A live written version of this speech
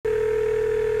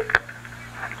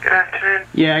Good afternoon.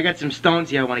 Yeah, I got some stones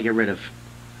here I want to get rid of.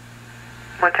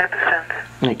 What type of stones?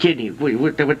 I'm kidding you.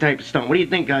 What type of stone? What do you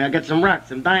think? I got some rocks,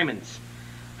 some diamonds.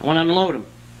 I want to unload them.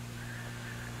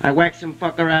 I whacked some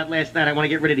fucker out last night. I want to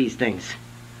get rid of these things.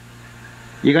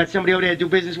 You got somebody over there to do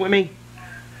business with me?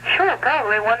 Sure,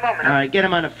 probably. One moment. All right, get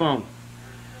him on the phone.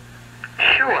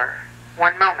 Sure.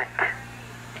 One moment.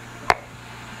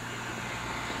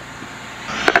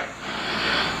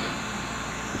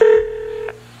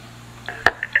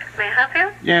 May I help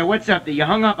you? Yeah, what's up there? You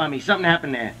hung up on me. Something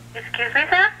happened there. Excuse me,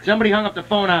 sir? Somebody hung up the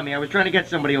phone on me. I was trying to get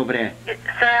somebody over there.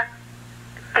 Sir,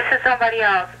 this is somebody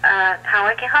else. How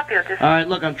I can help you? All right,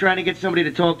 look, I'm trying to get somebody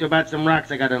to talk to about some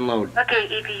rocks I got to unload. Okay,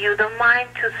 if you don't mind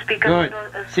to speak Good. a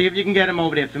little... See if you can get him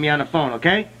over there for me on the phone,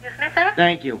 okay? Excuse me, sir?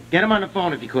 Thank you. Get him on the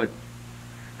phone if you could.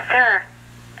 Sir,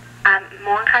 I'm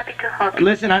more than happy to help you.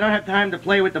 Listen, I don't have time to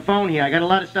play with the phone here. I got a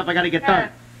lot of stuff I got to get done.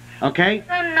 Okay?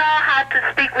 I don't know how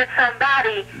to speak with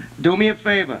somebody Do me a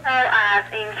favor. so as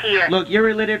in here. Look, you're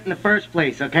illiterate in the first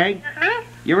place, okay? Excuse me?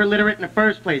 You're illiterate in the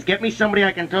first place. Get me somebody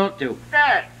I can talk to.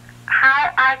 Sir,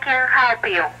 how I can help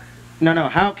you? No,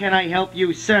 how can I help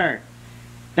you, sir?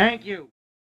 Thank you.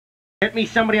 Get me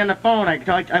somebody on the phone.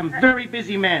 I'm a very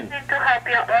busy man. I need to help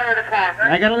you over the phone.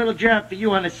 I got a little job for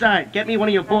you on the side. Get me one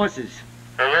of your bosses.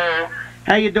 Hello?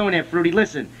 How you doing there, Fruity?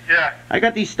 Listen, Yeah. I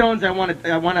got these stones I want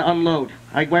to unload.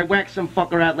 I whacked some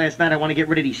fucker out last night. I want to get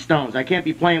rid of these stones. I can't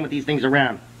be playing with these things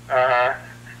around. Uh-huh.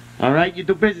 All right? You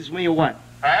do business with me or what?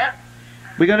 Huh?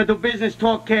 We got to do business,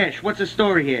 talk cash. What's the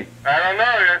story here? I don't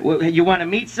know yet. Well, you want to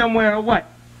meet somewhere or what?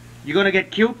 You going to get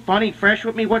cute, funny, fresh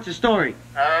with me? What's the story?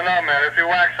 I don't know, man. If you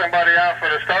whack somebody out for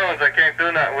the stones, I can't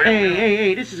do nothing with you.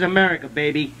 Hey, this is America,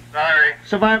 baby. Sorry.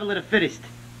 Survival of the fittest.